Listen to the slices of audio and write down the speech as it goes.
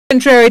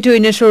Contrary to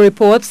initial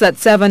reports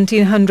that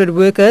 1,700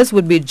 workers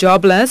would be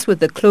jobless with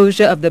the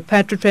closure of the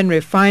Petrotrin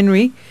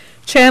Refinery,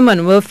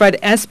 Chairman Wilfred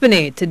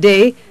Espinet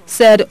today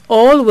said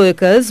all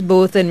workers,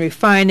 both in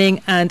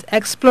refining and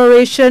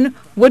exploration,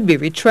 would be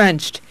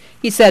retrenched.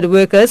 He said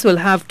workers will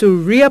have to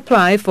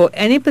reapply for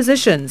any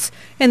positions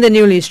in the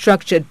newly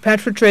structured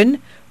Petrotrin,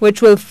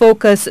 which will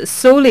focus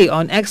solely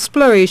on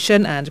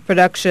exploration and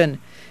production.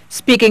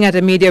 Speaking at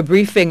a media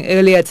briefing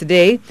earlier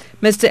today,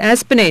 Mr.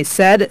 Espinet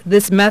said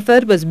this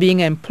method was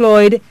being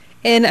employed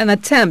in an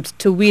attempt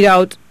to weed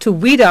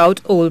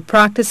out old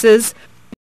practices